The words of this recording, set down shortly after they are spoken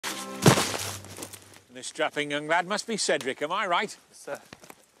This strapping young lad must be Cedric, am I right? Sir.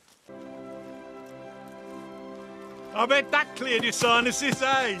 I bet that cleared your sinuses,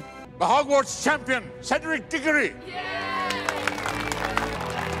 eh? The Hogwarts champion, Cedric Diggory.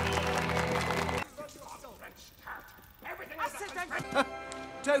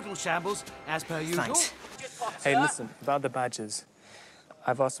 Total shambles, as per usual. Thanks. Hey, listen, about the badges.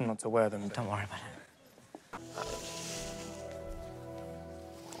 I've asked them not to wear them. Don't worry about it.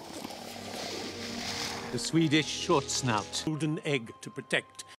 The Swedish short snout. Golden egg to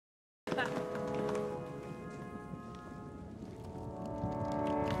protect.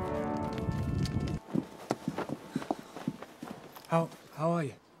 How are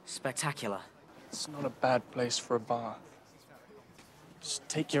you? Spectacular. It's not a bad place for a bath. Just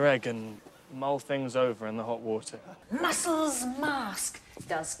take your egg and mull things over in the hot water. Muscles mask.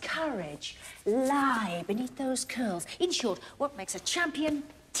 Does courage lie beneath those curls? In short, what makes a champion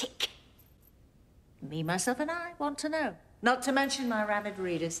tick? Me, myself, and I want to know. Not to mention my rabid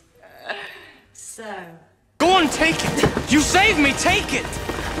readers. So... Go on, take it! You saved me, take it!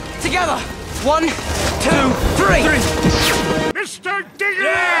 Together! 1, 2, 3! Mr. Diggory!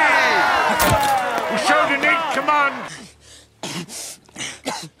 Yeah! You showed innate command.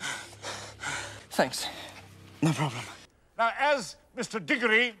 Thanks. No problem. Now, as Mr.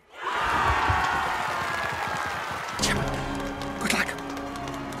 Diggory... Good luck.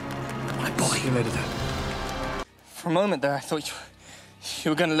 My boy. See you later, Dad. For a moment there, I thought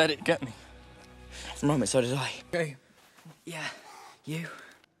you were going to let it get me. For a moment, so did I. Okay. Yeah, you?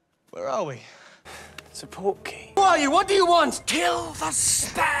 Where are we? It's a port key. Who are you? What do you want? Kill the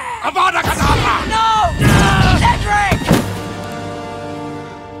spare! Avada Kedavra! No! Cedric!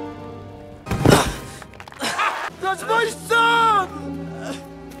 That's my son!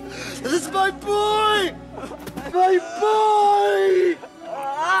 That's my boy! My boy!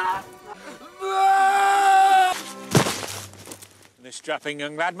 This strapping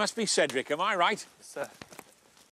young lad must be Cedric, am I right? Sir.